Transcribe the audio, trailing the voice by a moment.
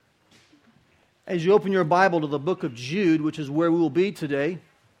As you open your Bible to the book of Jude, which is where we will be today,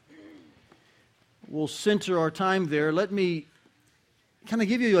 we'll center our time there. Let me kind of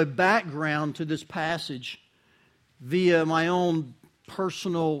give you a background to this passage via my own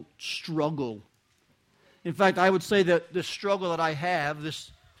personal struggle. In fact, I would say that the struggle that I have,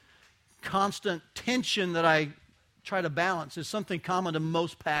 this constant tension that I try to balance, is something common to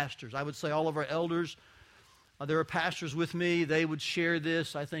most pastors. I would say all of our elders, there are pastors with me, they would share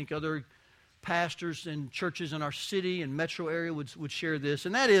this. I think other pastors and churches in our city and metro area would share this.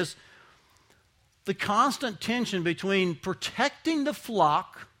 And that is the constant tension between protecting the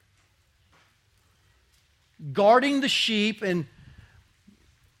flock, guarding the sheep, and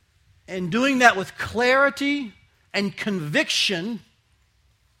doing that with clarity and conviction,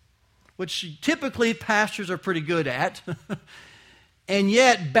 which typically pastors are pretty good at, and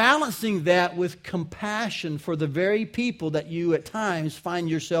yet balancing that with compassion for the very people that you at times find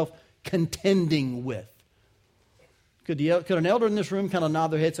yourself contending with. Could an elder in this room kind of nod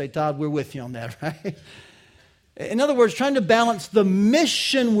their head and say, Todd, we're with you on that, right? In other words, trying to balance the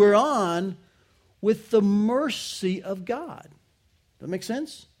mission we're on with the mercy of God. Does that make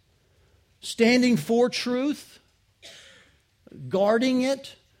sense? Standing for truth, guarding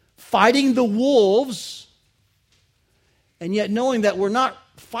it, fighting the wolves, and yet knowing that we're not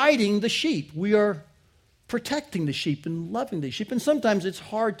fighting the sheep. We are protecting the sheep and loving the sheep. And sometimes it's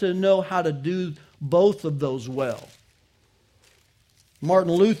hard to know how to do both of those well.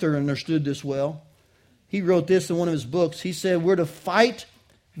 Martin Luther understood this well. He wrote this in one of his books. He said, we're to fight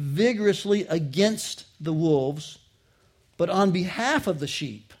vigorously against the wolves, but on behalf of the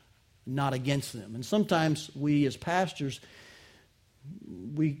sheep, not against them. And sometimes we as pastors,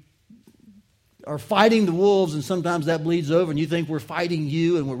 we are fighting the wolves, and sometimes that bleeds over, and you think we're fighting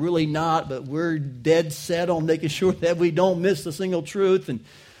you, and we're really not, but we're dead set on making sure that we don't miss a single truth. And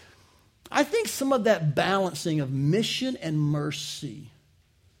I think some of that balancing of mission and mercy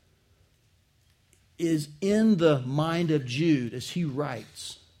is in the mind of Jude as he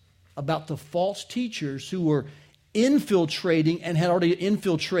writes about the false teachers who were infiltrating and had already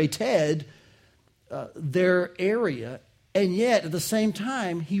infiltrated their area. And yet, at the same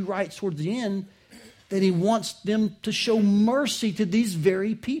time, he writes towards the end that he wants them to show mercy to these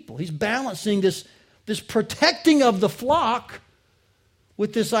very people. He's balancing this protecting of the flock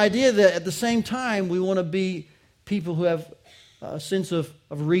with this idea that at the same time, we want to be people who have a sense of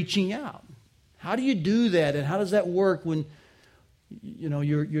reaching out. How do you do that, and how does that work when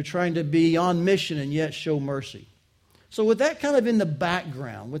you're trying to be on mission and yet show mercy? So with that kind of in the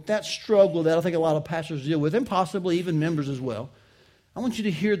background, with that struggle that I think a lot of pastors deal with, and possibly even members as well, I want you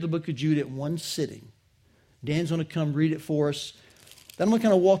to hear the book of Jude at one sitting. Dan's going to come read it for us. Then I'm going to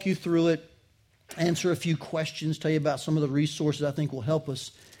kind of walk you through it, answer a few questions, tell you about some of the resources I think will help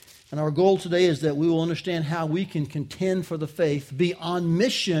us. And our goal today is that we will understand how we can contend for the faith, be on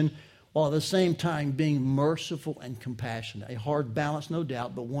mission, while at the same time being merciful and compassionate. A hard balance, no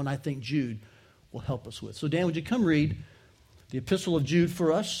doubt, but one I think Jude will help us with. So Dan, would you come read the Epistle of Jude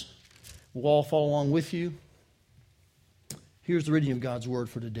for us? We'll all follow along with you. Here's the reading of God's Word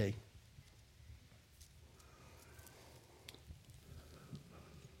for today.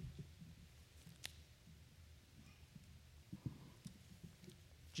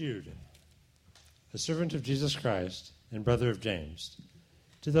 Jude, a servant of Jesus Christ and brother of James,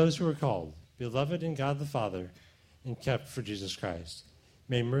 to those who are called, beloved in God the Father, and kept for Jesus Christ,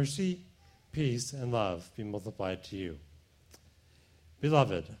 may mercy, peace, and love be multiplied to you.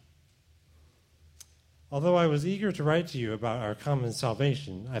 Beloved, although I was eager to write to you about our common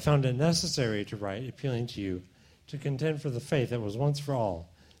salvation, I found it necessary to write appealing to you to contend for the faith that was once for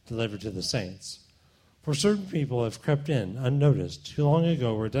all delivered to the saints. For certain people have crept in, unnoticed, who long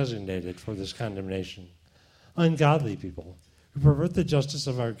ago were designated for this condemnation. Ungodly people, who pervert the justice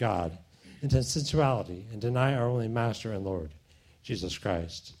of our God into sensuality and deny our only Master and Lord, Jesus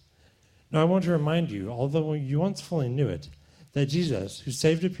Christ. Now I want to remind you, although you once fully knew it, that Jesus, who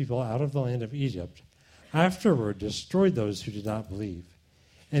saved a people out of the land of Egypt, afterward destroyed those who did not believe,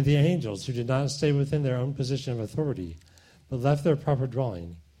 and the angels who did not stay within their own position of authority, but left their proper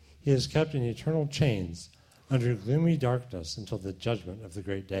dwelling, he is kept in eternal chains under gloomy darkness until the judgment of the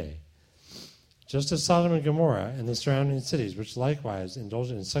great day. Just as Sodom and Gomorrah and the surrounding cities, which likewise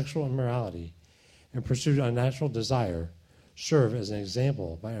indulged in sexual immorality and pursued unnatural desire, serve as an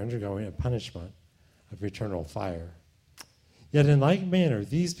example by undergoing a punishment of eternal fire. Yet in like manner,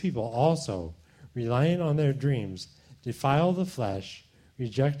 these people also, relying on their dreams, defile the flesh,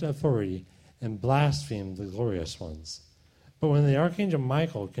 reject authority, and blaspheme the glorious ones. But when the archangel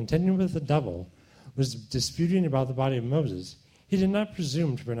Michael, contending with the devil, was disputing about the body of Moses, He did not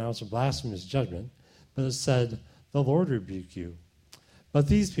presume to pronounce a blasphemous judgment, but said, "The Lord rebuke you." But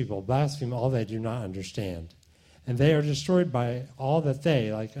these people blaspheme all they do not understand, and they are destroyed by all that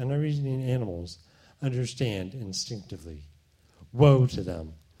they, like unreasoning animals, understand instinctively. Woe to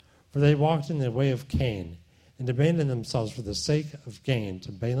them! For they walked in the way of Cain, and abandoned themselves for the sake of gain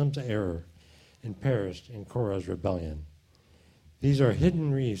to Balaam's error, and perished in Korah's rebellion. These are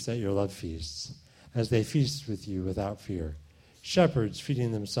hidden reefs at your love feasts, as they feast with you without fear, shepherds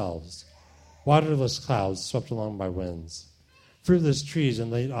feeding themselves, waterless clouds swept along by winds, fruitless trees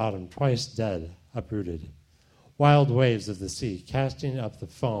in late autumn twice dead, uprooted, wild waves of the sea casting up the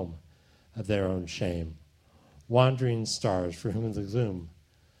foam of their own shame, wandering stars for whom the gloom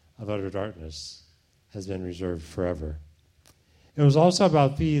of utter darkness has been reserved forever. It was also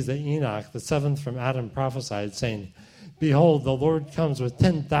about these that Enoch, the seventh from Adam, prophesied, saying, "Behold, the Lord comes with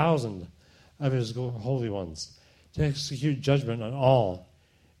 10,000 of his holy ones to execute judgment on all,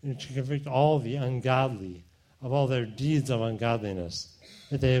 and to convict all the ungodly of all their deeds of ungodliness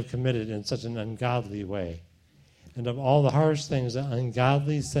that they have committed in such an ungodly way, and of all the harsh things that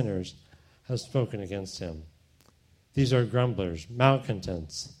ungodly sinners have spoken against him. These are grumblers,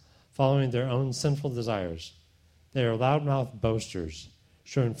 malcontents, following their own sinful desires. They are loudmouthed boasters,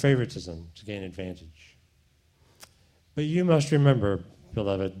 showing favoritism to gain advantage. But you must remember,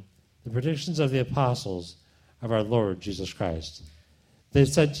 beloved, the predictions of the apostles of our Lord Jesus Christ. They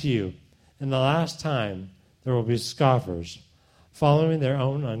said to you, in the last time there will be scoffers, following their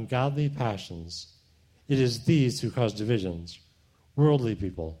own ungodly passions. It is these who cause divisions, worldly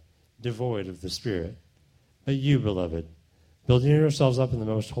people, devoid of the Spirit. But you, beloved, building yourselves up in the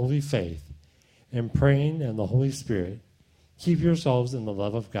most holy faith, and praying in the Holy Spirit, keep yourselves in the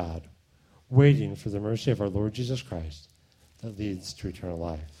love of God, waiting for the mercy of our Lord Jesus Christ that leads to eternal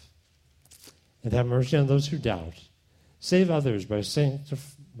life. And have mercy on those who doubt. Save others by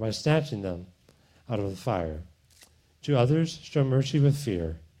snatching them out of the fire. To others, show mercy with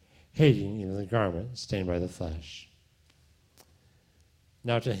fear, hating even the garment stained by the flesh.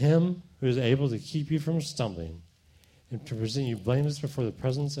 Now to him who is able to keep you from stumbling and to present you blameless before the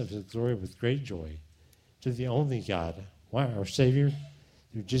presence of his glory with great joy, to the only God, our Savior,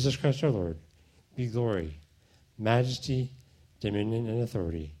 through Jesus Christ our Lord, be glory, majesty, dominion, and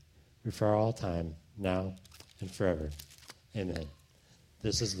authority, for all time, now and forever. Amen.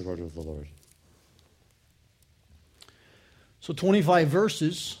 This is the word of the Lord. So 25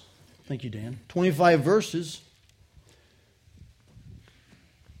 verses. Thank you, Dan. 25 verses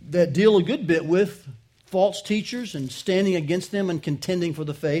that deal a good bit with false teachers and standing against them and contending for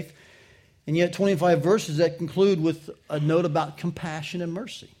the faith. And yet 25 verses that conclude with a note about compassion and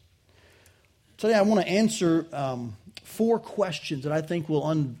mercy. Today I want to answer 4 questions that I think will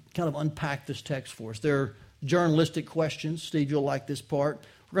kind of unpack this text for us. They're journalistic questions. Steve, you'll like this part.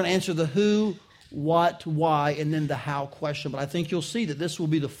 We're going to answer the who, what, why, and then the how question. But I think you'll see that this will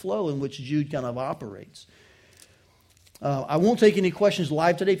be the flow in which Jude kind of operates. I won't take any questions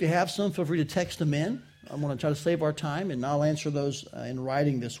live today. If you have some, feel free to text them in. I'm going to try to save our time, and I'll answer those in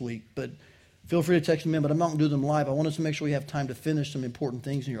writing this week. But feel free to text them in, but I'm not going to do them live. I want us to make sure we have time to finish some important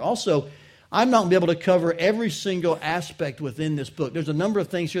things in here. Also, I'm not going to be able to cover every single aspect within this book. There's a number of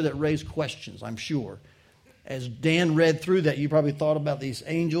things here that raise questions, I'm sure. As Dan read through that, you probably thought about these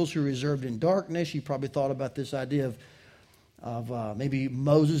angels who are reserved in darkness. You probably thought about this idea of maybe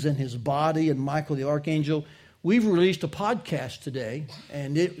Moses and his body and Michael the archangel. We've released a podcast today,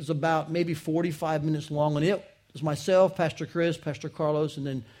 and it was about maybe 45 minutes long, and it was myself, Pastor Chris, Pastor Carlos, and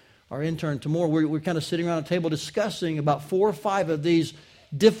then our intern, Tamor. We're kind of sitting around a table discussing about 4 or 5 of these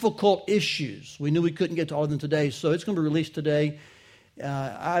difficult issues. We knew we couldn't get to all of them today, so it's going to be released today.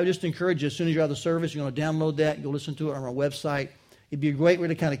 I just encourage you, as soon as you're out of the service, you're going to download that, go listen to it on our website. It'd be a great way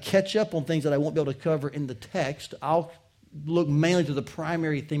to kind of catch up on things that I won't be able to cover in the text. I'll look mainly to the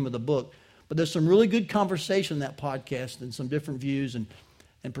primary theme of the book. But there's some really good conversation in that podcast and some different views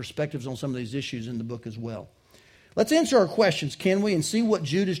and perspectives on some of these issues in the book as well. Let's answer our questions, can we, and see what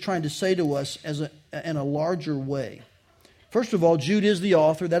Jude is trying to say to us in a larger way. First of all, Jude is the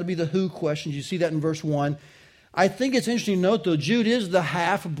author. That'll be the who questions. You see that in verse 1. I think it's interesting to note, though, Jude is the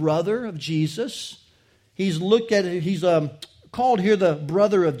half-brother of Jesus. He's called here the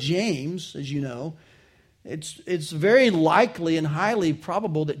brother of James, as you know. It's very likely and highly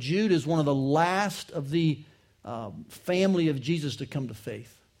probable that Jude is one of the last of the family of Jesus to come to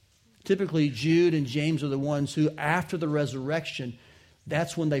faith. Typically, Jude and James are the ones who, after the resurrection,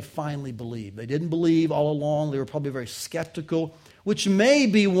 that's when they finally believe. They didn't believe all along. They were probably very skeptical, which may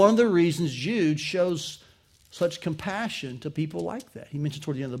be one of the reasons Jude shows such compassion to people like that. He mentions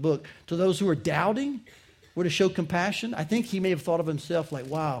toward the end of the book, to those who are doubting, were to show compassion, I think he may have thought of himself like,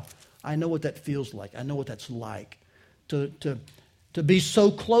 wow, I know what that feels like. I know what that's like. To be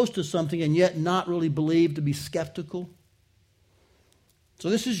so close to something and yet not really believe, to be skeptical. So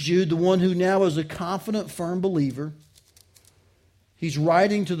this is Jude, the one who now is a confident, firm believer. He's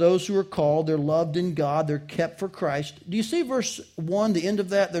writing to those who are called. They're loved in God. They're kept for Christ. Do you see verse 1, the end of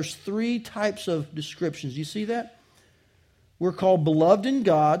that? There's 3 types of descriptions. Do you see that? We're called beloved in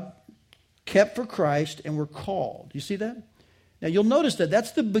God, kept for Christ, and we're called. Do you see that? Now you'll notice that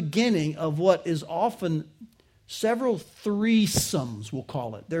that's the beginning of what is often several threesomes, we'll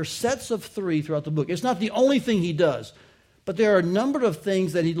call it. There are sets of 3 throughout the book. It's not the only thing he does, but there are a number of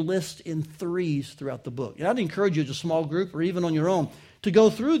things that he lists in 3s throughout the book. And I'd encourage you as a small group or even on your own to go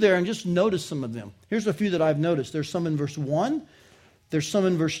through there and just notice some of them. Here's a few that I've noticed. There's some in verse 1. There's some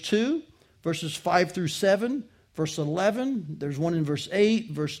in verse 2, verses 5 through 7, verse 11. There's one in verse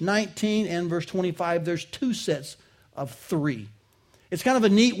 8, verse 19, and verse 25. There's 2 sets of 3. It's kind of a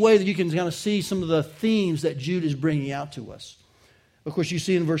neat way that you can kind of see some of the themes that Jude is bringing out to us. Of course, you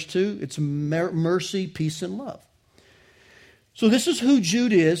see in verse 2, it's mercy, peace, and love. So this is who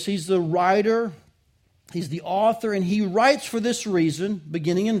Jude is. He's the writer, he's the author, and he writes for this reason,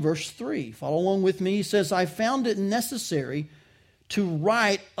 beginning in verse 3. Follow along with me. He says, I found it necessary to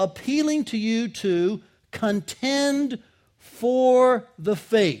write appealing to you to contend for the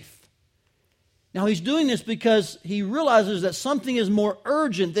faith. Now he's doing this because he realizes that something is more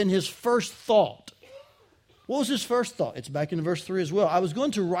urgent than his first thought. What was his first thought? It's back in verse 3 as well. I was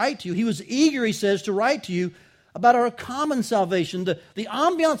going to write to you. He was eager, he says, to write to you about our common salvation. The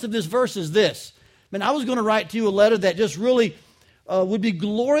ambiance of this verse is this. Man, I was going to write to you a letter that just really would be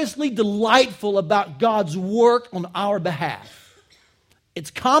gloriously delightful about God's work on our behalf. It's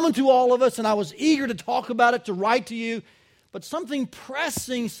common to all of us, and I was eager to talk about it, to write to you, but something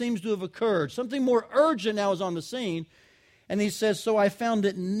pressing seems to have occurred. Something more urgent now is on the scene, and he says, so I found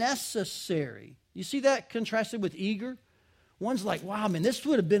it necessary. You see that contrasted with eager? One's like, wow, man, this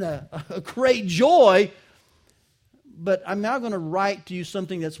would have been a great joy, but I'm now going to write to you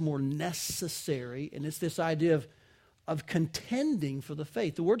something that's more necessary, and it's this idea of contending for the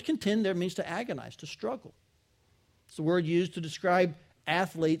faith. The word contend there means to agonize, to struggle. It's the word used to describe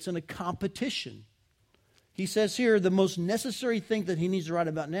athletes in a competition. He says here the most necessary thing that he needs to write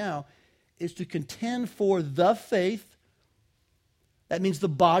about now is to contend for the faith. That means the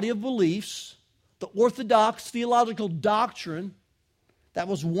body of beliefs, the orthodox theological doctrine that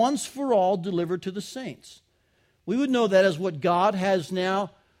was once for all delivered to the saints. We would know that as what God has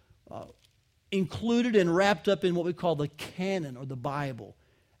now included and wrapped up in what we call the canon or the Bible.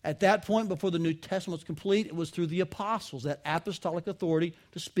 At that point, before the New Testament was complete, it was through the apostles, that apostolic authority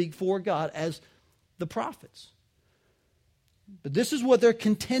to speak for God as the prophets. But this is what they're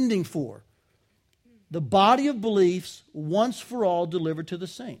contending for. The body of beliefs once for all delivered to the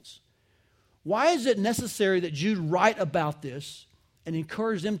saints. Why is it necessary that Jude write about this and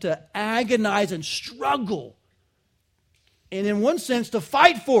encourage them to agonize and struggle? And in one sense, to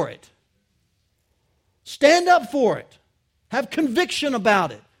fight for it. Stand up for it. Have conviction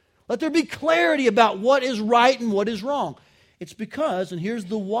about it. Let there be clarity about what is right and what is wrong. It's because, and here's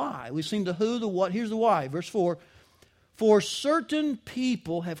the why. We've seen the who, the what. Here's the why. Verse 4. For certain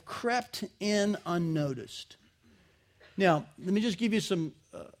people have crept in unnoticed. Now, let me just give you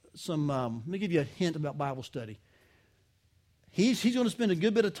let me give you a hint about Bible study. He's going to spend a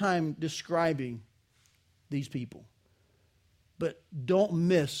good bit of time describing these people. But don't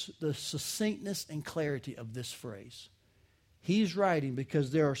miss the succinctness and clarity of this phrase. He's writing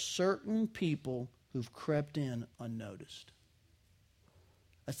because there are certain people who've crept in unnoticed.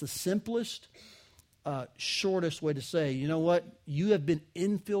 That's the simplest, shortest way to say, you know what? You have been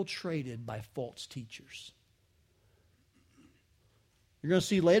infiltrated by false teachers. You're going to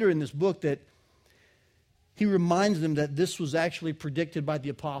see later in this book that he reminds them that this was actually predicted by the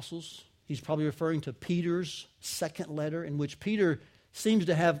apostles. He's probably referring to Peter's second letter, in which Peter seems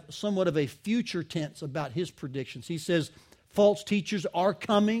to have somewhat of a future tense about his predictions. He says, false teachers are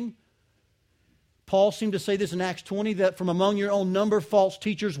coming. Paul seemed to say this in Acts 20, that from among your own number, false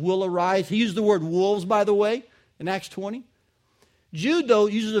teachers will arise. He used the word wolves, by the way, in Acts 20. Jude, though,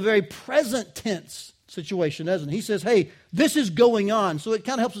 uses a very present tense situation, doesn't he? He says, hey, this is going on. So it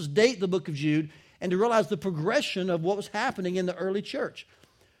kind of helps us date the book of Jude and to realize the progression of what was happening in the early church.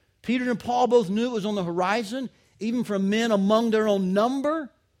 Peter and Paul both knew it was on the horizon, even from men among their own number.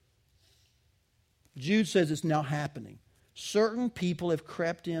 Jude says it's now happening. Certain people have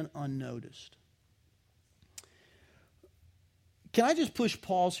crept in unnoticed. Can I just push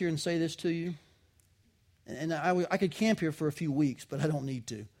pause here and say this to you? And I could camp here for a few weeks, but I don't need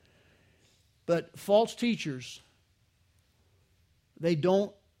to. But false teachers, they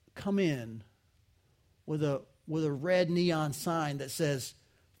don't come in with a red neon sign that says,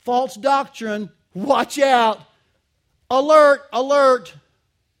 false doctrine, watch out, alert, alert.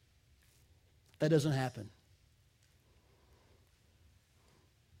 That doesn't happen.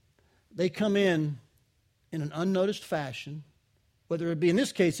 They come in an unnoticed fashion, whether it be, in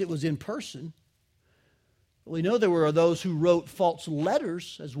this case, it was in person. We know there were those who wrote false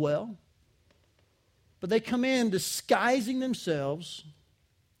letters as well. But they come in disguising themselves,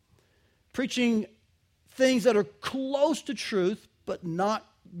 preaching things that are close to truth, but not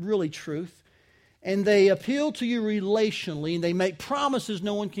really truth. And they appeal to you relationally, and they make promises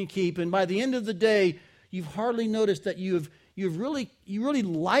no one can keep. And by the end of the day, you've hardly noticed that you really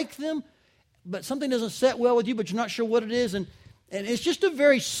like them, but something doesn't set well with you, but you're not sure what it is. And it's just a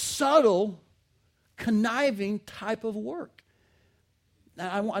very subtle, conniving type of work.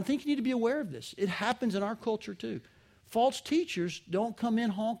 Now, I think you need to be aware of this. It happens in our culture too. False teachers don't come in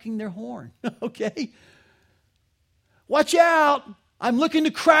honking their horn, okay? Watch out! I'm looking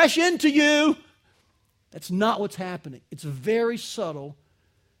to crash into you. That's not what's happening. It's very subtle,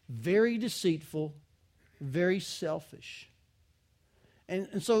 very deceitful, very selfish.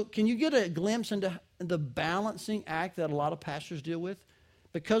 And so can you get a glimpse into the balancing act that a lot of pastors deal with?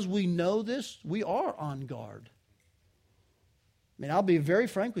 Because we know this, we are on guard. I mean, I'll be very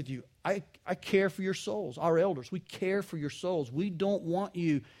frank with you. I care for your souls. Our elders, we care for your souls. We don't want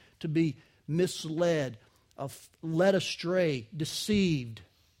you to be misled, led astray, deceived.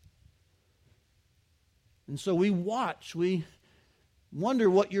 And so we watch. We wonder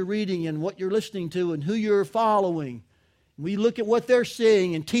what you're reading and what you're listening to and who you're following. We look at what they're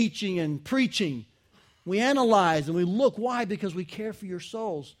saying and teaching and preaching. We analyze and we look. Why? Because we care for your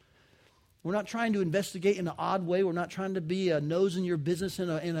souls. We're not trying to investigate in an odd way. We're not trying to be a nose in your business in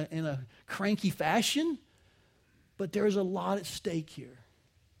a cranky fashion. But there is a lot at stake here.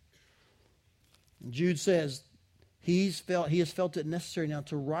 And Jude says he has felt it necessary now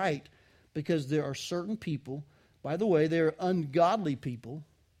to write because there are certain people, by the way, they're ungodly people.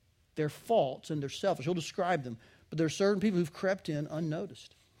 They're false and they're selfish. He'll describe them. But there are certain people who've crept in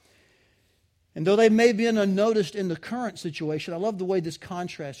unnoticed. And though they may be unnoticed in the current situation, I love the way this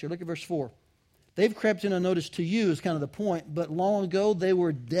contrasts here. Look at verse 4. They've crept in unnoticed to you is kind of the point, but long ago they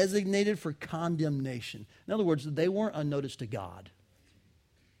were designated for condemnation. In other words, they weren't unnoticed to God.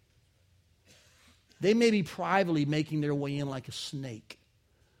 They may be privately making their way in like a snake,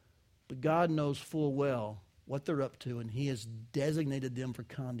 but God knows full well what they're up to, and He has designated them for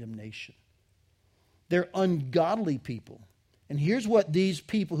condemnation. They're ungodly people. And here's what these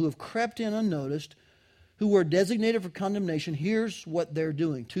people who have crept in unnoticed, who were designated for condemnation, here's what they're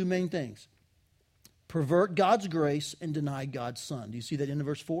doing. Two main things. Pervert God's grace and deny God's Son. Do you see that in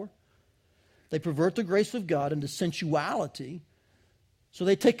verse 4? They pervert the grace of God into sensuality. So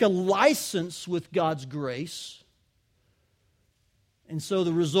they take a license with God's grace. And so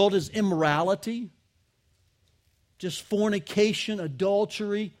the result is immorality, just fornication,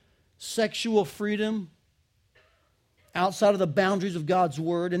 adultery, sexual freedom outside of the boundaries of God's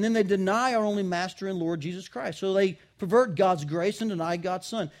Word. And then they deny our only Master and Lord, Jesus Christ. So they pervert God's grace and deny God's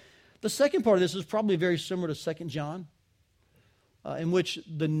Son. The second part of this is probably very similar to 2 John, in which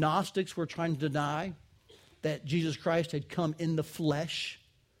the Gnostics were trying to deny that Jesus Christ had come in the flesh.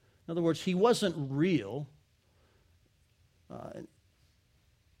 In other words, He wasn't real.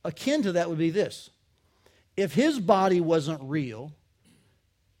 Akin to that would be this. If His body wasn't real,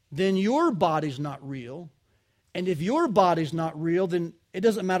 then your body's not real. And if your body's not real, then it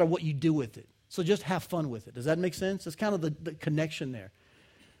doesn't matter what you do with it. So just have fun with it. Does that make sense? That's kind of the connection there.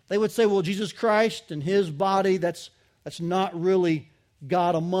 They would say, well, Jesus Christ and His body, that's not really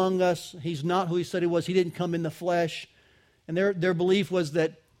God among us. He's not who He said He was. He didn't come in the flesh. And their belief was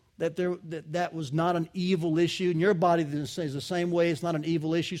that was not an evil issue. And your body is the same way. It's not an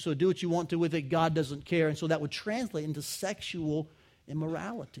evil issue. So do what you want to with it. God doesn't care. And so that would translate into sexual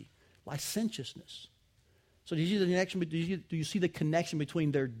immorality, licentiousness. So do you see the connection? Do you see the connection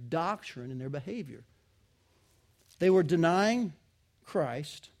between their doctrine and their behavior? They were denying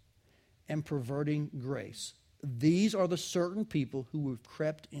Christ and perverting grace. These are the certain people who have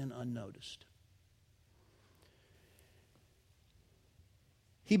crept in unnoticed.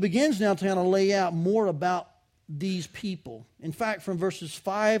 He begins now to kind of lay out more about these people. In fact, from verses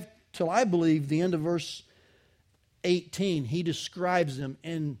 5 till I believe the end of verse 18, he describes them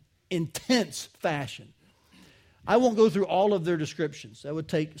in intense fashion. I won't go through all of their descriptions. That would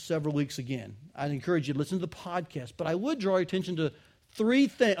take several weeks again. I'd encourage you to listen to the podcast. But I would draw your attention to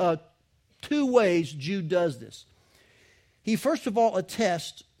two ways Jude does this. He first of all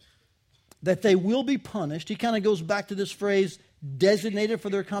attests that they will be punished. He kind of goes back to this phrase, designated for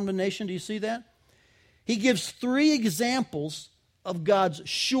their condemnation. Do you see that? He gives 3 examples of God's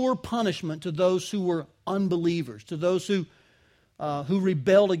sure punishment to those who were unbelievers, to those who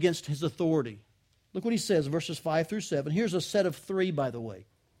rebelled against his authority. Look what he says, verses 5 through 7. Here's a set of 3, by the way.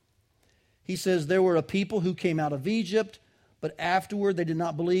 He says, there were a people who came out of Egypt, but afterward they did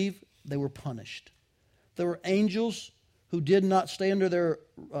not believe, they were punished. There were angels who did not stay under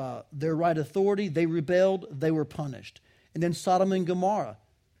their right authority. They rebelled, they were punished. And then Sodom and Gomorrah.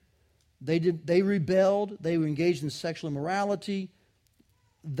 They rebelled, they were engaged in sexual immorality,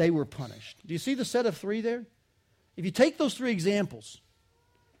 they were punished. Do you see the set of 3 there? If you take those 3 examples,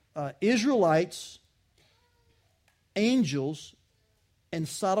 Israelites, angels, and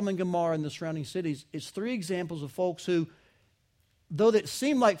Sodom and Gomorrah and the surrounding cities, it's 3 examples of folks who, though it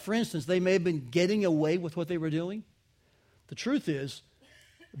seemed like, for instance, they may have been getting away with what they were doing, the truth is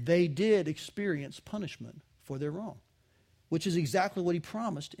they did experience punishment for their wrong, which is exactly what he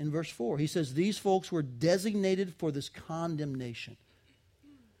promised in verse 4. He says these folks were designated for this condemnation.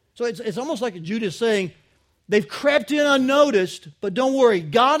 So it's almost like Jude is saying, they've crept in unnoticed, but don't worry,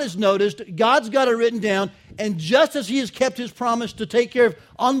 God has noticed, God's got it written down, and just as he has kept his promise to take care of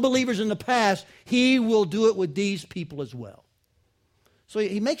unbelievers in the past, he will do it with these people as well. So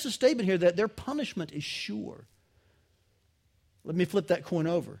he makes a statement here that their punishment is sure. Let me flip that coin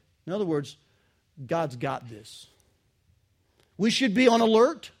over. In other words, God's got this. We should be on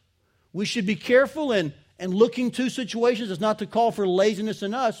alert. We should be careful and looking to situations. It's not to call for laziness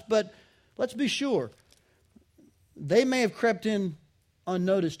in us, but let's be sure. They may have crept in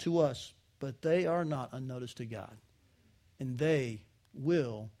unnoticed to us, but they are not unnoticed to God. And they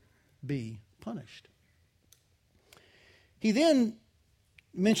will be punished. He then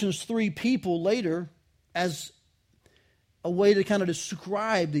mentions 3 people later as a way to kind of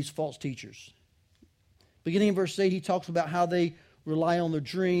describe these false teachers. Beginning in verse 8, he talks about how they rely on their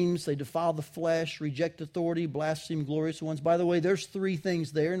dreams, they defile the flesh, reject authority, blaspheme glorious ones. By the way, there's 3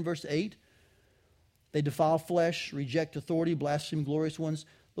 things there in verse 8. They defile flesh, reject authority, blaspheme glorious ones.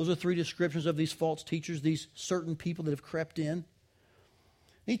 Those are 3 descriptions of these false teachers, these certain people that have crept in.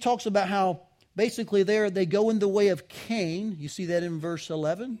 He talks about how basically they go in the way of Cain. You see that in verse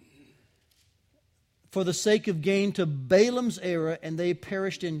 11. For the sake of gain to Balaam's error, and they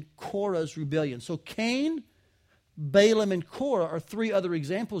perished in Korah's rebellion. So Cain, Balaam, and Korah are 3 other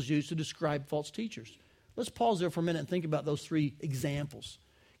examples used to describe false teachers. Let's pause there for a minute and think about those 3 examples.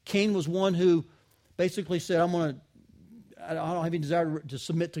 Cain was one who basically said, I don't have any desire to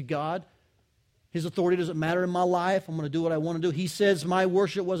submit to God. His authority doesn't matter in my life. I'm going to do what I want to do. He says my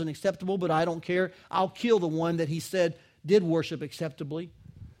worship wasn't acceptable, but I don't care. I'll kill the one that he said did worship acceptably.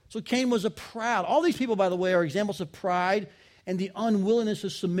 So Cain was a proud. All these people, by the way, are examples of pride and the unwillingness to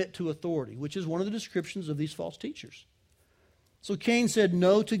submit to authority, which is one of the descriptions of these false teachers. So Cain said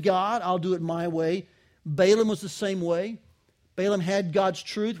no to God. I'll do it my way. Balaam was the same way. Balaam had God's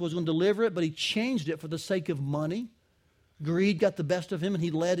truth, was going to deliver it, but he changed it for the sake of money. Greed got the best of him, and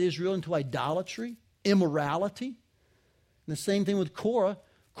he led Israel into idolatry, immorality. And the same thing with Korah.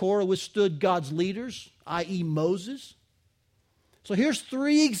 Korah withstood God's leaders, i.e. Moses. So here's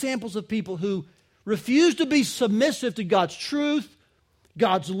 3 examples of people who refused to be submissive to God's truth,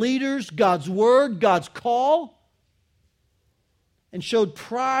 God's leaders, God's word, God's call, and showed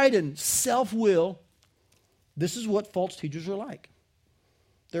pride and self-will. This is what false teachers are like.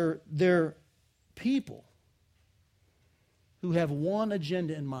 They're people who have one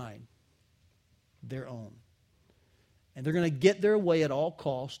agenda in mind, their own. And they're going to get their way at all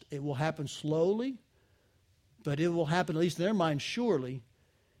cost. It will happen slowly, but it will happen, at least in their mind, surely.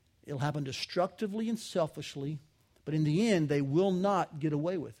 It'll happen destructively and selfishly, but in the end, they will not get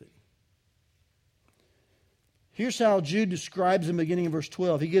away with it. Here's how Jude describes them beginning in verse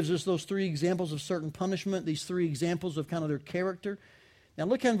 12. He gives us those 3 examples of certain punishment, these 3 examples of kind of their character. Now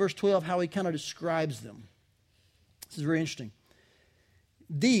look at in verse 12 how he kind of describes them. This is very interesting.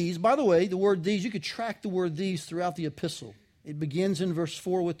 These, by the way, the word these, you could track the word these throughout the epistle. It begins in verse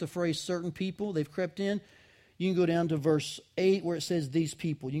 4 with the phrase certain people. They've crept in. You can go down to verse 8 where it says these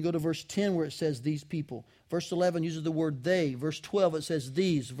people. You can go to verse 10 where it says these people. Verse 11 uses the word they. Verse 12 it says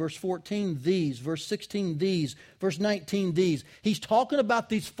these. Verse 14 these. Verse 16 these. Verse 19 these. He's talking about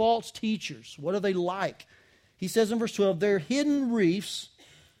these false teachers. What are they like? He says in verse 12, they're hidden reefs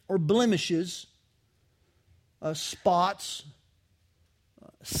or blemishes, spots,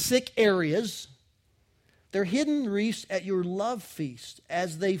 sick areas. They're hidden reefs at your love feast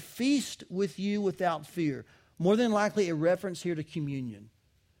as they feast with you without fear. More than likely a reference here to communion.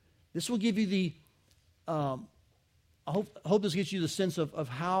 This will give you the, I hope this gets you the sense of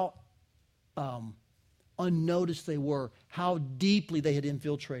how unnoticed they were, how deeply they had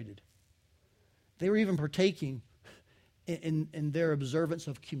infiltrated. They were even partaking in their observance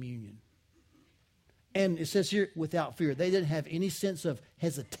of communion. And it says here, without fear. They didn't have any sense of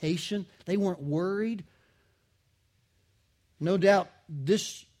hesitation. They weren't worried. No doubt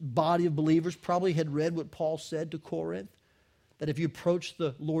this body of believers probably had read what Paul said to Corinth, that if you approach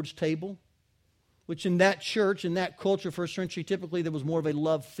the Lord's table, which in that church, in that culture, first century, typically there was more of a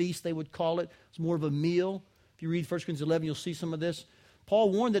love feast, they would call it. It's more of a meal. If you read 1 Corinthians 11, you'll see some of this.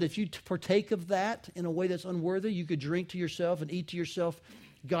 Paul warned that if you partake of that in a way that's unworthy, you could drink to yourself and eat to yourself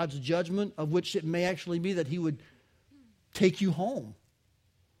God's judgment, of which it may actually be that he would take you home.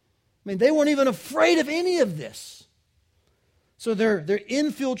 I mean, they weren't even afraid of any of this. So they're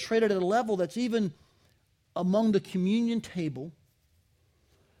infiltrated at a level that's even among the communion table.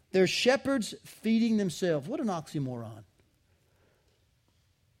 They're shepherds feeding themselves. What an oxymoron.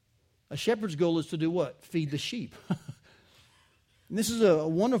 A shepherd's goal is to do what? Feed the sheep. And this is a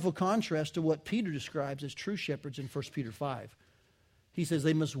wonderful contrast to what Peter describes as true shepherds in 1 Peter 5. He says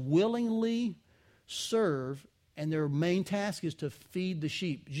they must willingly serve, and their main task is to feed the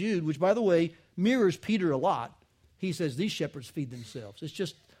sheep. Jude, which by the way mirrors Peter a lot, he says these shepherds feed themselves. It's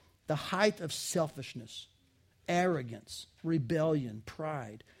just the height of selfishness, arrogance, rebellion,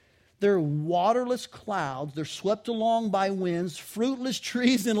 pride. They're waterless clouds. They're swept along by winds, fruitless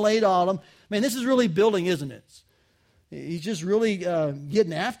trees in late autumn. Man, this is really building, isn't it? He's just really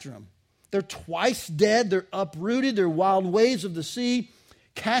getting after them. They're twice dead. They're uprooted. They're wild waves of the sea,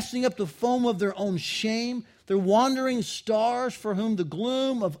 casting up the foam of their own shame. They're wandering stars for whom the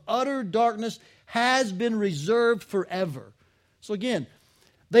gloom of utter darkness has been reserved forever. So again,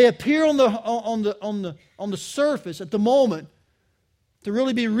 they appear on the surface at the moment to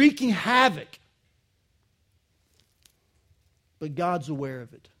really be wreaking havoc. But God's aware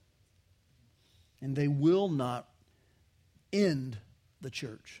of it. And they will not end the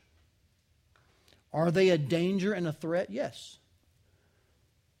church. Are they a danger and a threat? Yes.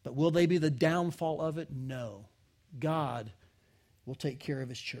 But will they be the downfall of it? No. God will take care of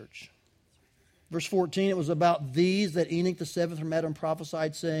his church. Verse 14, it was about these that Enoch the seventh from Adam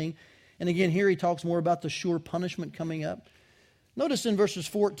prophesied, saying, and again here he talks more about the sure punishment coming up. Notice in verses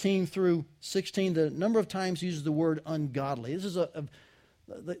 14 through 16, the number of times he uses the word ungodly. This is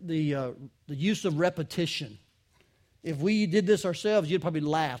the use of repetition. If we did this ourselves, you'd probably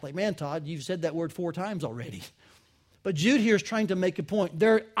laugh. Like, man, Todd, you've said that word 4 times already. But Jude here is trying to make a point.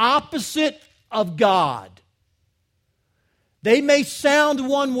 They're opposite of God. They may sound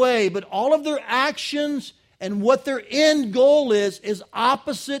one way, but all of their actions and what their end goal is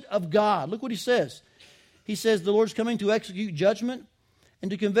opposite of God. Look what he says. He says, the Lord's coming to execute judgment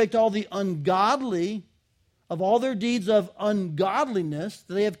and to convict all the ungodly of all their deeds of ungodliness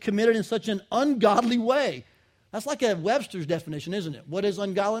that they have committed in such an ungodly way. That's like a Webster's definition, isn't it? What is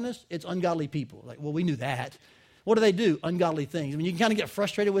ungodliness? It's ungodly people. Like, well, we knew that. What do? Ungodly things. I mean, you can kind of get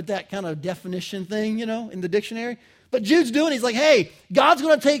frustrated with that kind of definition thing, in the dictionary. But Jude's doing, he's like, hey, God's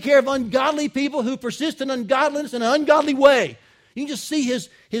going to take care of ungodly people who persist in ungodliness in an ungodly way. You can just see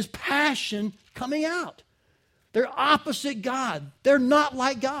his passion coming out. They're opposite God. They're not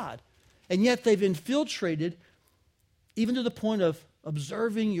like God. And yet they've infiltrated even to the point of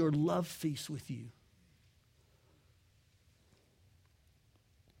observing your love feast with you.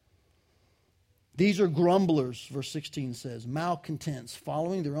 These are grumblers, verse 16 says, malcontents,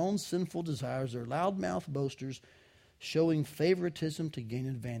 following their own sinful desires. They're loudmouth boasters, showing favoritism to gain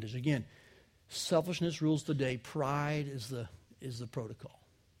advantage. Again, selfishness rules the day. Pride is the protocol.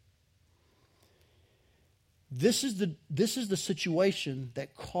 This is the situation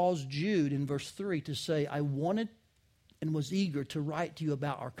that caused Jude in verse 3 to say, I wanted and was eager to write to you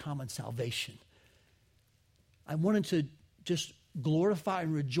about our common salvation. I wanted to just glorify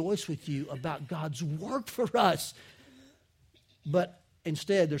and rejoice with you about God's work for us. But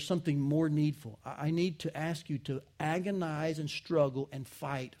instead, there's something more needful. I need to ask you to agonize and struggle and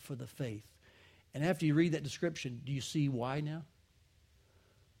fight for the faith. And after you read that description, do you see why now?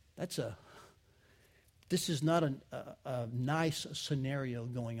 This is not a nice scenario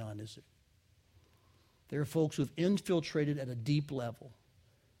going on, is it? There are folks who have infiltrated at a deep level.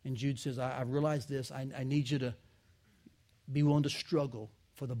 And Jude says, I realize this. I need you to be willing to struggle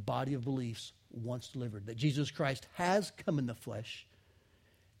for the body of beliefs once delivered. That Jesus Christ has come in the flesh,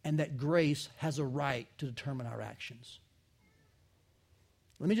 and that grace has a right to determine our actions.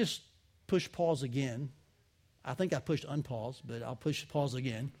 Let me just push pause again. I think I pushed unpause, but I'll push pause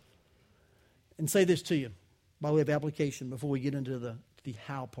again. And say this to you by way of application before we get into the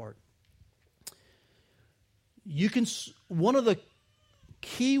how part. One of the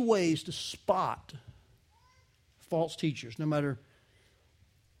key ways to spot false teachers, no matter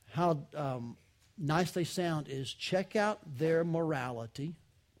how nice they sound, is check out their morality.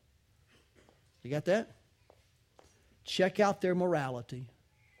 You got that? Check out their morality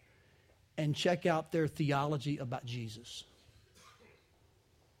and check out their theology about Jesus.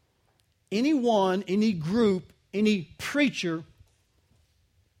 Anyone, any group, any preacher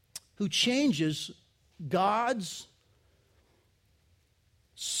who changes God's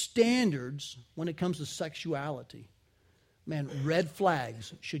standards when it comes to sexuality, man, red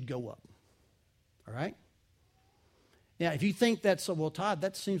flags should go up. All right? Now, if you think that's, well, Todd,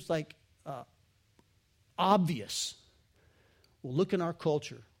 that seems like obvious. Well, look in our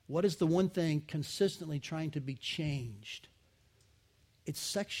culture. What is the one thing consistently trying to be changed? It's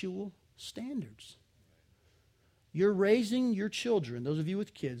sexual standards. You're raising your children, those of you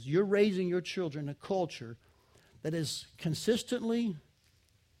with kids, you're raising your children in a culture that is consistently,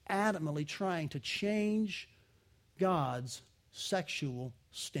 adamantly trying to change God's sexual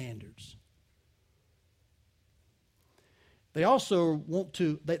standards. They also want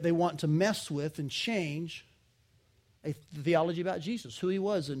to mess with and change a theology about Jesus, who he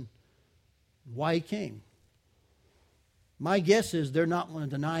was and why he came. My guess is they're not going to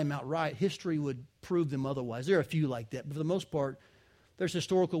deny him outright. History would prove them otherwise. There are a few like that, but for the most part, there's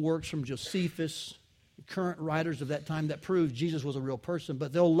historical works from Josephus, current writers of that time, that prove Jesus was a real person,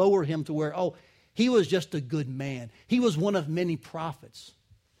 but they'll lower him to where, he was just a good man. He was one of many prophets.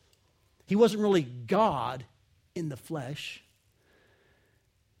 He wasn't really God in the flesh.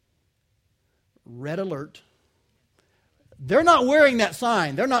 Red alert. They're not wearing that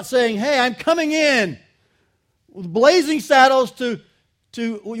sign. They're not saying, hey, I'm coming in with blazing saddles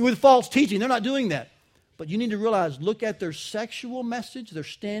with false teaching. They're not doing that. But you need to realize, look at their sexual message, their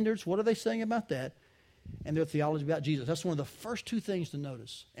standards. What are they saying about that? And their theology about Jesus. That's one of the first two things to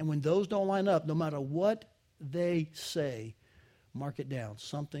notice. And when those don't line up, no matter what they say, mark it down.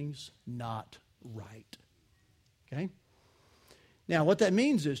 Something's not right. Okay? Now, what that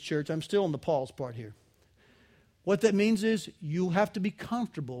means is, church, I'm still in the Paul's part here. What that means is you have to be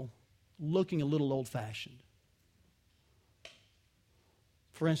comfortable looking a little old-fashioned.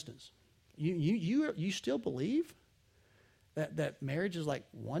 For instance, you still believe that marriage is like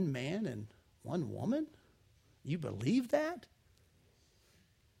one man and one woman? You believe that?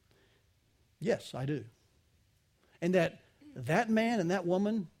 Yes, I do. And that man and that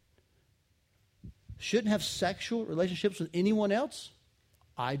woman shouldn't have sexual relationships with anyone else?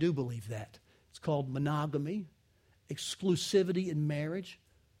 I do believe that. It's called monogamy, exclusivity in marriage.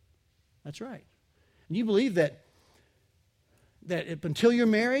 That's right. And you believe that if, until you're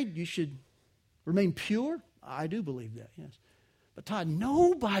married, you should remain pure? I do believe that, yes. But Todd,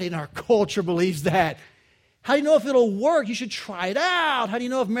 nobody in our culture believes that. How do you know if it'll work? You should try it out. How do you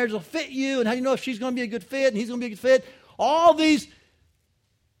know if marriage will fit you? And how do you know if she's going to be a good fit and he's going to be a good fit? All these.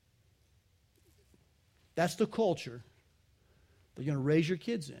 That's the culture that you're going to raise your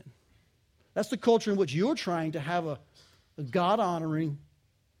kids in. That's the culture in which you're trying to have a God-honoring,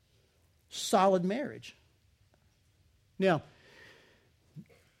 solid marriage. Now,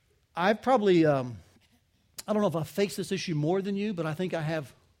 I've probably, I don't know if I face this issue more than you, but I think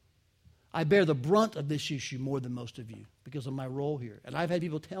I bear the brunt of this issue more than most of you because of my role here. And I've had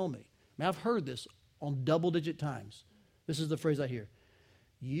people tell me, I've heard this on double-digit times. This is the phrase I hear.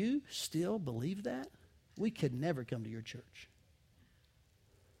 You still believe that? We could never come to your church.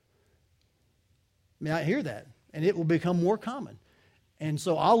 I hear that, and it will become more common. And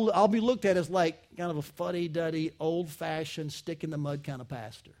so I'll be looked at as like kind of a fuddy-duddy, old-fashioned, stick-in-the-mud kind of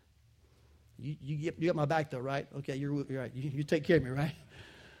pastor. You got my back, though, right? Okay, you're right. You take care of me, right?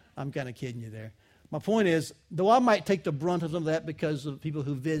 I'm kind of kidding you there. My point is, though I might take the brunt of some of that because of people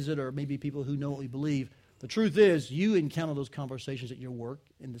who visit or maybe people who know what we believe, the truth is you encounter those conversations at your work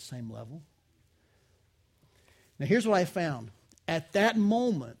in the same level. Now, here's what I found. At that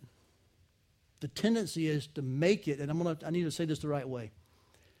moment, the tendency is to make it, and I need to say this the right way.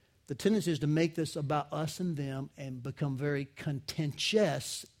 The tendency is to make this about us and them and become very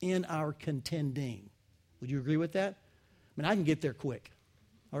contentious in our contending. Would you agree with that? I can get there quick,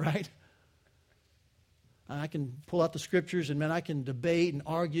 all right? I can pull out the scriptures and, I can debate and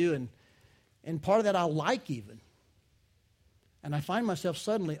argue, and part of that I like even. And I find myself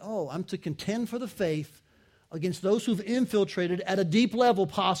suddenly, I'm to contend for the faith against those who've infiltrated at a deep level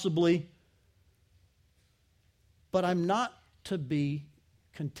possibly, but I'm not to be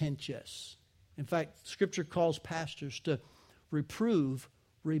contentious. In fact, Scripture calls pastors to reprove,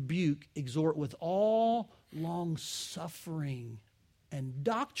 rebuke, exhort with all long-suffering and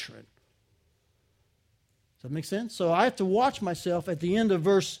doctrine. Does that make sense? So I have to watch myself at the end of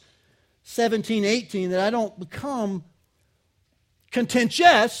verse 17, 18, that I don't become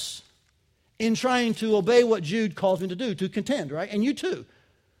contentious in trying to obey what Jude calls me to do, to contend, right? And you too.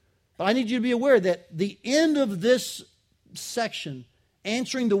 But I need you to be aware that the end of this section,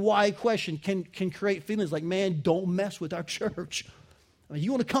 answering the why question, can create feelings like, man, don't mess with our church. I mean,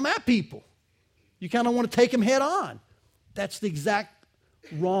 you want to come at people. You kind of want to take them head on. That's the exact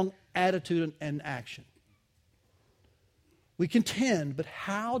wrong attitude and action. We contend, but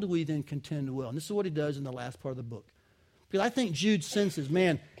how do we then contend well? And this is what he does in the last part of the book. Because I think Jude senses,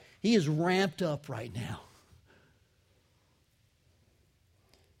 man, he is ramped up right now.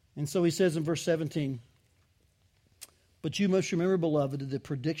 And so he says in verse 17, but you must remember, beloved, the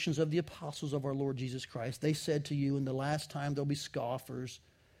predictions of the apostles of our Lord Jesus Christ. They said to you, in the last time there'll be scoffers.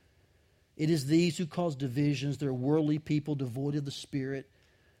 It is these who cause divisions. They're worldly people devoid of the Spirit.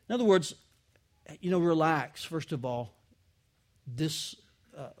 In other words, relax, first of all. This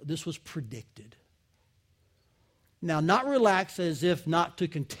was predicted. Now, not relax as if not to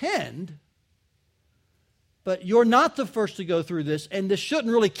contend, but you're not the first to go through this, and this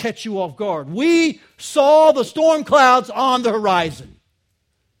shouldn't really catch you off guard. We saw the storm clouds on the horizon.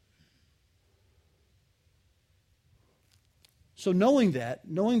 So knowing that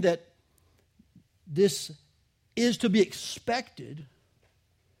this is to be expected,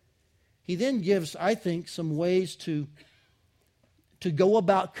 he then gives, I think, some ways to go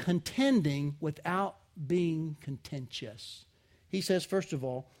about contending without being contentious. He says, first of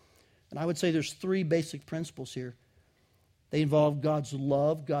all, and I would say there's three basic principles here. They involve God's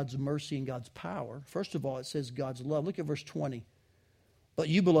love, God's mercy, and God's power. First of all, it says God's love. Look at verse 20. But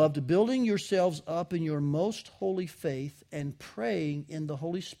you, beloved, building yourselves up in your most holy faith and praying in the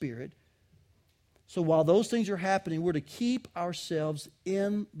Holy Spirit. So while those things are happening, we're to keep ourselves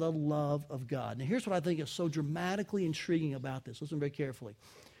in the love of God. Now here's what I think is so dramatically intriguing about this. Listen very carefully.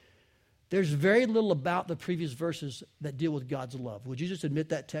 There's very little about the previous verses that deal with God's love. Would you just admit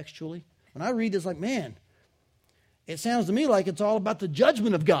that textually? When I read this, like, man, it sounds to me like it's all about the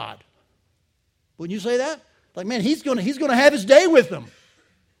judgment of God. Wouldn't you say that? Like, man, he's going to have his day with them.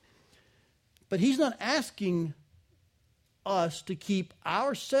 But he's not asking us to keep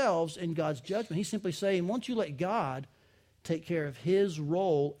ourselves in God's judgment. He's simply saying, once you let God take care of his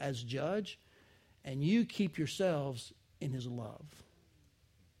role as judge, and you keep yourselves in his love.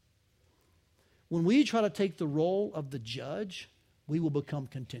 When we try to take the role of the judge, we will become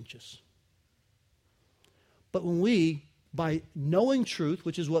contentious. But when we, by knowing truth,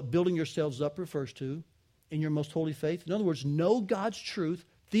 which is what building yourselves up refers to, in your most holy faith, in other words, know God's truth,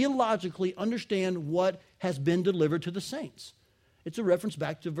 theologically understand what has been delivered to the saints. It's a reference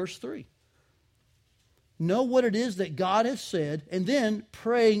back to verse 3. Know what it is that God has said, and then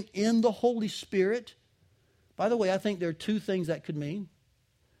praying in the Holy Spirit. By the way, I think there are two things that could mean.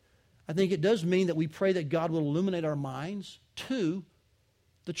 I think it does mean that we pray that God will illuminate our minds to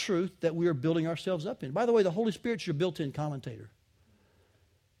the truth that we are building ourselves up in. By the way, the Holy Spirit's your built-in commentator.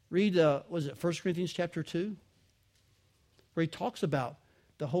 Read, 1 Corinthians chapter 2, where he talks about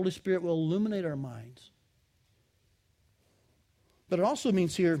the Holy Spirit will illuminate our minds. But it also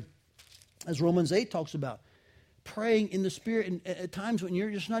means here, as Romans 8 talks about, praying in the Spirit. And at times when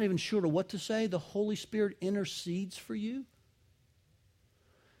you're just not even sure of what to say, the Holy Spirit intercedes for you.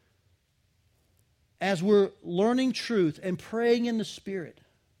 As we're learning truth and praying in the Spirit,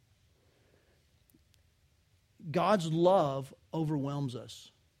 God's love overwhelms us.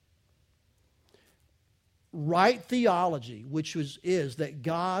 Right theology, which is that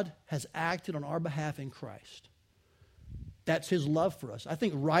God has acted on our behalf in Christ. That's his love for us. I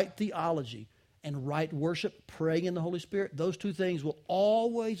think right theology and right worship, praying in the Holy Spirit, those two things will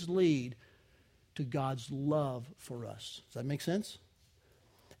always lead to God's love for us. Does that make sense?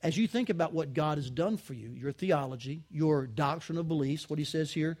 As you think about what God has done for you, your theology, your doctrine of beliefs, what he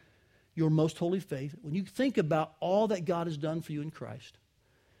says here, your most holy faith, when you think about all that God has done for you in Christ,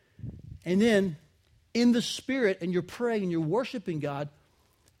 and then in the Spirit, and you're praying and you're worshiping God,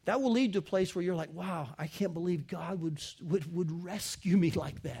 that will lead to a place where you're like, wow, I can't believe God would rescue me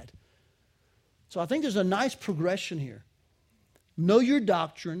like that. So I think there's a nice progression here. Know your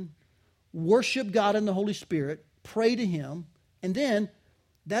doctrine, worship God in the Holy Spirit, pray to him, and then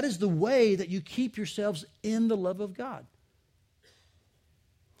that is the way that you keep yourselves in the love of God.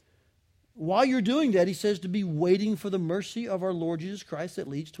 While you're doing that, he says to be waiting for the mercy of our Lord Jesus Christ that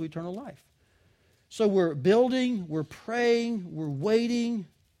leads to eternal life. So we're building, we're praying, we're waiting.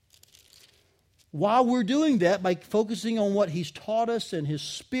 While we're doing that, by focusing on what he's taught us and his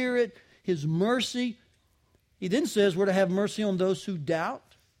Spirit, his mercy, he then says we're to have mercy on those who doubt.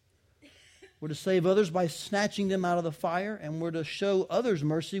 We're to save others by snatching them out of the fire, and we're to show others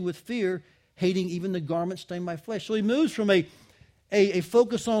mercy with fear, hating even the garment stained by flesh. So he moves from a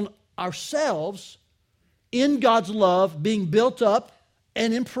focus on ourselves in God's love, being built up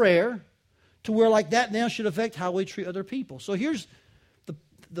and in prayer, to where like that now should affect how we treat other people. So here's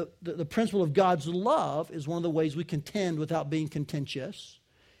the principle of God's love is one of the ways we contend without being contentious.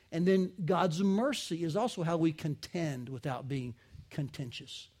 And then God's mercy is also how we contend without being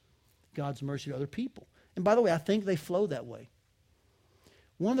contentious. God's mercy to other people. And by the way, I think they flow that way.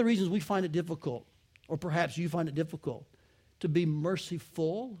 One of the reasons we find it difficult, or perhaps you find it difficult, to be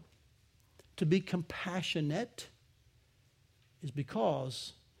merciful, to be compassionate, is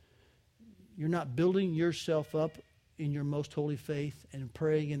because you're not building yourself up in your most holy faith and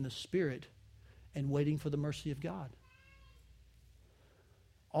praying in the Spirit and waiting for the mercy of God.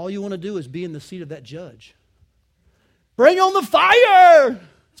 All you want to do is be in the seat of that judge. Bring on the fire!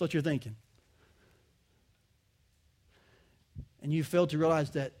 That's what you're thinking. And you fail to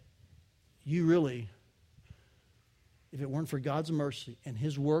realize that you really, if it weren't for God's mercy and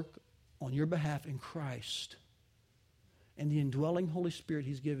His work on your behalf in Christ and the indwelling Holy Spirit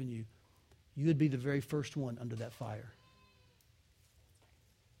He's given you, you would be the very first one under that fire.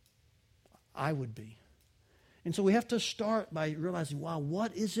 I would be. And so we have to start by realizing, wow,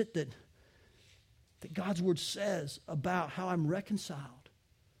 what is it that God's Word says about how I'm reconciled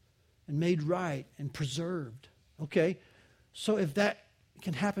and made right and preserved? Okay, so if that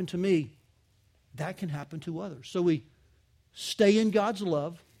can happen to me, that can happen to others. So we stay in God's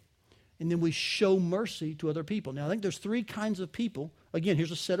love, and then we show mercy to other people. Now, I think there's three kinds of people. Again,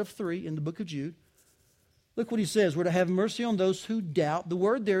 here's a set of three in the book of Jude. Look what he says. We're to have mercy on those who doubt. The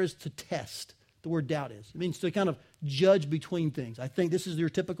word there is to test. The word doubt is. It means to kind of judge between things. I think this is your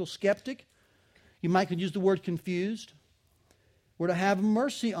typical skeptic. You might could use the word confused. We're to have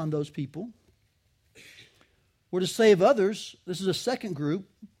mercy on those people. We're to save others. This is a second group.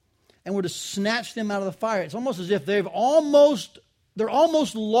 And we're to snatch them out of the fire. It's almost as if they're almost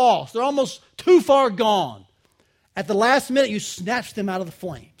lost. They're almost too far gone. At the last minute, you snatch them out of the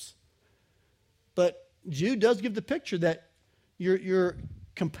flames. But Jude does give the picture that you're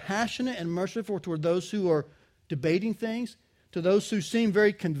compassionate and merciful toward those who are debating things. To those who seem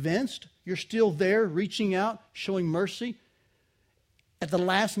very convinced, you're still there, reaching out, showing mercy. At the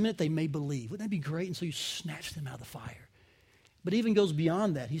last minute, they may believe. Wouldn't that be great? And so you snatch them out of the fire. But it even goes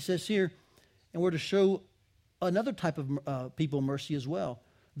beyond that. He says here, and we're to show another type of people mercy as well.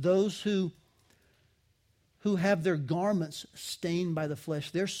 Those who have their garments stained by the flesh.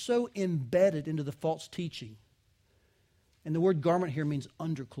 They're so embedded into the false teaching. And the word garment here means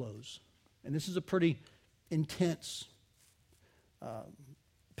underclothes. And this is a pretty intense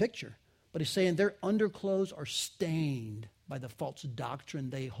picture. But he's saying their underclothes are stained by the false doctrine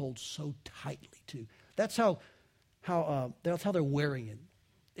they hold so tightly to. That's how they're wearing it.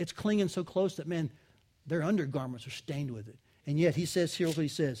 It's clinging so close that, man, their undergarments are stained with it. And yet he says here what he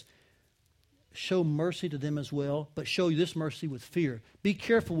says. Show mercy to them as well, but show this mercy with fear. Be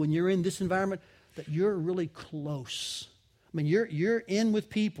careful when you're in this environment that you're really close. I mean, you're in with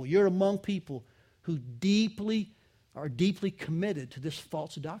people. You're among people who are deeply committed to this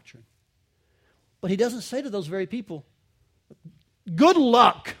false doctrine. But he doesn't say to those very people, good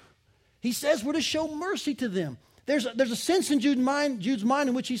luck. He says we're to show mercy to them. There's a sense in Jude's mind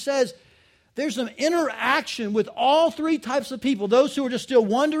in which he says there's some interaction with all three types of people. Those who are just still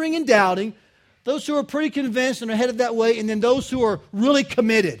wondering and doubting, those who are pretty convinced and are headed that way, and then those who are really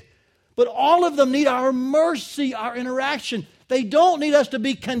committed. But all of them need our mercy, our interaction. They don't need us to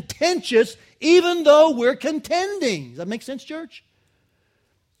be contentious, even though we're contending. Does that make sense, church?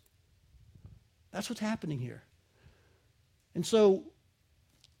 That's what's happening here. And so,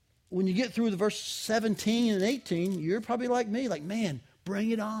 when you get through the verse 17 and 18, you're probably like me, like, man,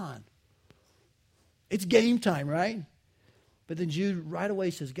 bring it on. It's game time, right? But then Jude right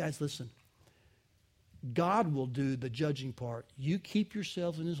away says, guys, listen. God will do the judging part. You keep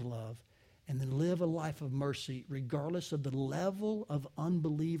yourselves in His love and then live a life of mercy regardless of the level of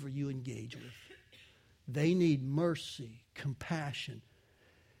unbeliever you engage with. They need mercy, compassion.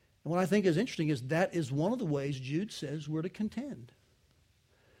 And what I think is interesting is that is one of the ways Jude says we're to contend.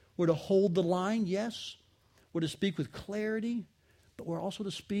 We're to hold the line, yes. We're to speak with clarity, but we're also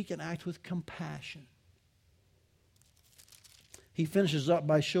to speak and act with compassion. He finishes up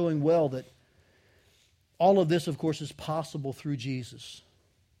by showing well that all of this, of course, is possible through Jesus.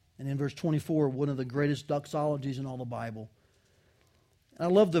 And in verse 24, one of the greatest doxologies in all the Bible. And I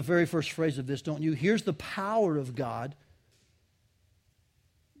love the very first phrase of this, don't you? Here's the power of God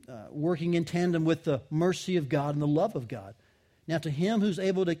working in tandem with the mercy of God and the love of God. Now to him who's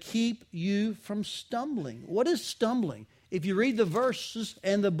able to keep you from stumbling. What is stumbling? If you read the verses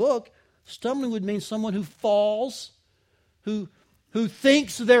and the book, stumbling would mean someone who falls, who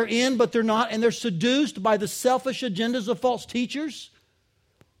thinks they're in but they're not, and they're seduced by the selfish agendas of false teachers.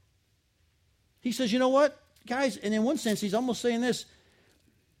 He says, you know what, guys, and in one sense he's almost saying this,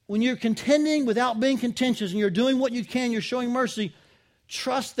 when you're contending without being contentious and you're doing what you can, you're showing mercy,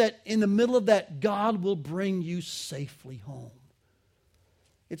 trust that in the middle of that, God will bring you safely home.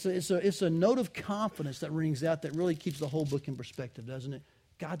 It's a note of confidence that rings out that really keeps the whole book in perspective, doesn't it?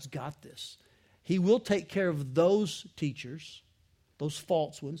 God's got this. He will take care of those teachers, those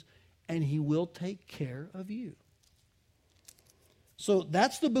false ones, and He will take care of you. So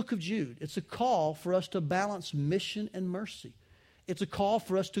that's the book of Jude. It's a call for us to balance mission and mercy. It's a call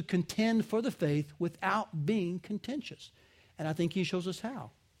for us to contend for the faith without being contentious. And I think he shows us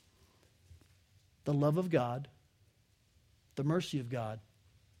how. The love of God, the mercy of God,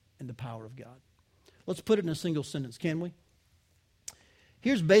 and the power of God. Let's put it in a single sentence, can we?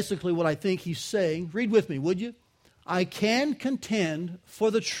 Here's basically what I think he's saying. Read with me, would you? I can contend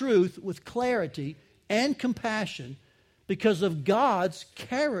for the truth with clarity and compassion because of God's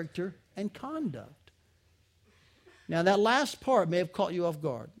character and conduct. Now, that last part may have caught you off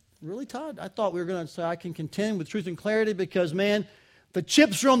guard. Really, Todd? I thought we were going to say I can contend with truth and clarity because, man, the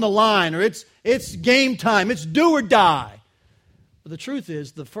chips are on the line, or it's game time, it's do or die. But the truth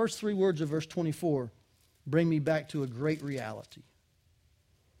is, the first three words of verse 24 bring me back to a great reality.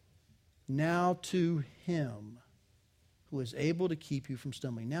 Now to Him who is able to keep you from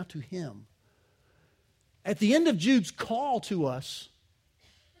stumbling. Now to Him. At the end of Jude's call to us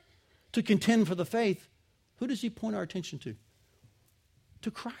to contend for the faith, who does he point our attention to?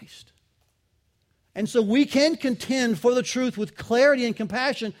 To Christ. And so we can contend for the truth with clarity and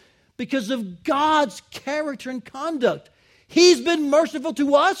compassion because of God's character and conduct. He's been merciful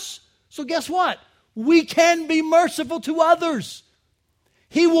to us, so guess what? We can be merciful to others.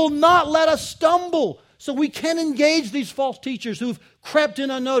 He will not let us stumble, so we can engage these false teachers who've crept in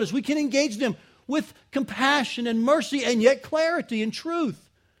unnoticed. We can engage them with compassion and mercy and yet clarity and truth.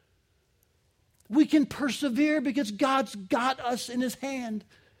 We can persevere because God's got us in His hand.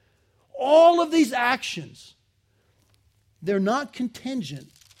 All of these actions, they're not contingent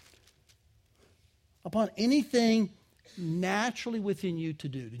upon anything naturally within you to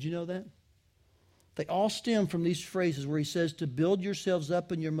do. Did you know that? They all stem from these phrases where he says to build yourselves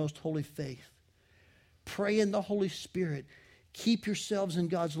up in your most holy faith. Pray in the Holy Spirit. Keep yourselves in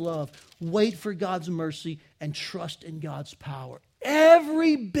God's love. Wait for God's mercy and trust in God's power.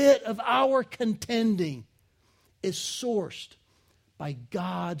 Every bit of our contending is sourced by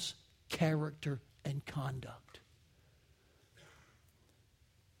God's character and conduct.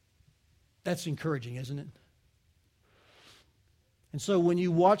 That's encouraging, isn't it? And so when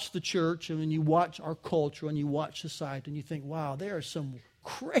you watch the church and when you watch our culture and you watch society and you think, wow, there are some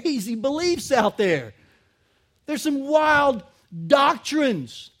crazy beliefs out there. There's some wild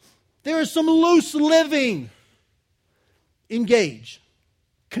doctrines. There is some loose living. Engage.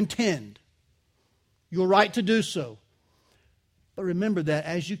 Contend. You're right to do so. But remember that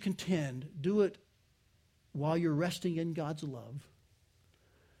as you contend, do it while you're resting in God's love,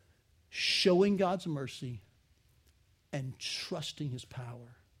 showing God's mercy, and trusting His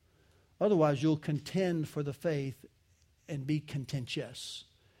power. Otherwise, you'll contend for the faith and be contentious.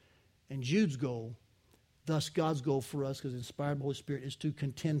 And Jude's goal, thus God's goal for us, because inspired by the Holy Spirit, is to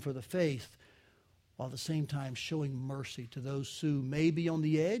contend for the faith while at the same time showing mercy to those who may be on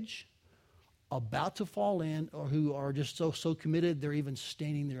the edge, about to fall in, or who are just so committed they're even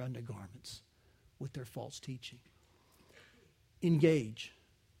staining their undergarments with their false teaching. Engage.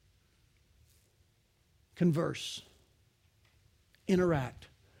 Converse. Interact.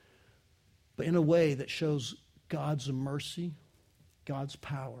 But in a way that shows God's mercy, God's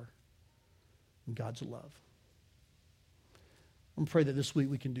power, and God's love. I'm going to pray that this week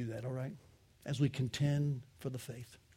we can do that, all right? As we contend for the faith.